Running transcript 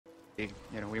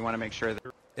we want to make sure that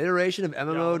iteration of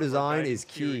MMO design is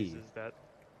key.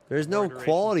 There's no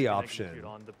quality option.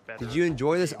 Did you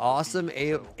enjoy this awesome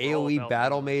AoE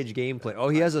battle mage gameplay? Oh,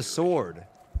 he has a sword.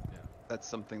 that's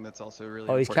something that's also really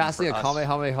Oh, he's important casting a for us.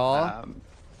 Kamehameha?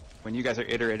 When you guys are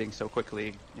iterating so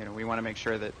quickly, we want to make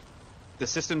sure that the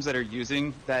systems that are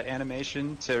using that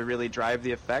animation to really drive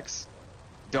the effects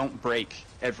don't break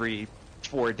every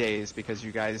 4 days because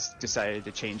you guys decided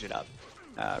to change it up.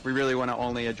 We really want to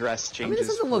only address changes. This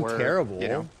doesn't look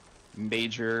terrible.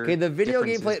 Major. Okay, the video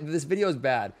gameplay. This video is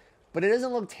bad, but it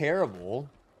doesn't look terrible.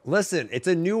 Listen, it's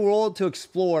a new world to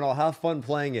explore, and I'll have fun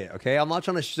playing it. Okay, I'm not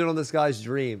trying to shit on this guy's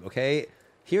dream. Okay,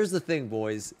 here's the thing,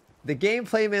 boys. The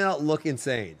gameplay may not look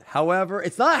insane. However,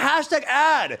 it's not a hashtag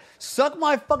ad. Suck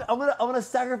my fuck. I'm gonna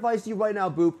sacrifice you right now,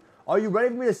 Boop. Are you ready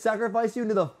for me to sacrifice you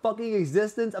into the fucking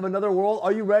existence of another world?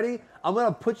 Are you ready? I'm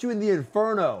gonna put you in the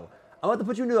inferno. I'm about to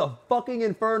put you into the fucking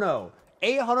inferno.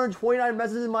 829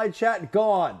 messages in my chat,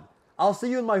 gone. I'll see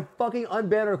you in my fucking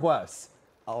unban requests.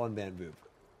 I'll unban Boop.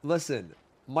 Listen,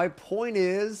 my point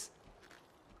is,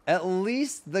 at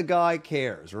least the guy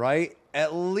cares, right?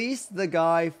 At least the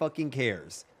guy fucking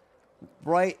cares,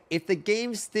 right? If the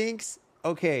game stinks,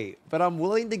 okay, but I'm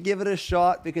willing to give it a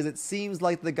shot because it seems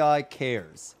like the guy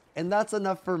cares. And that's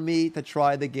enough for me to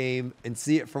try the game and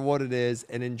see it for what it is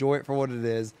and enjoy it for what it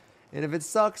is. And if it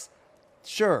sucks,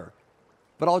 sure.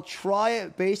 But I'll try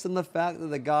it based on the fact that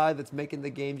the guy that's making the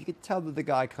game, you can tell that the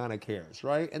guy kind of cares,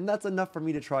 right? And that's enough for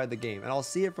me to try the game. And I'll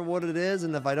see it for what it is,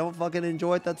 and if I don't fucking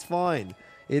enjoy it, that's fine.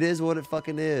 It is what it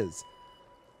fucking is.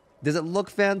 Does it look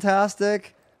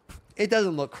fantastic? It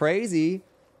doesn't look crazy.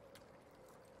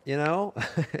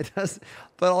 It does,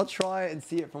 but I'll try it and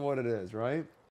see it for what it is, right?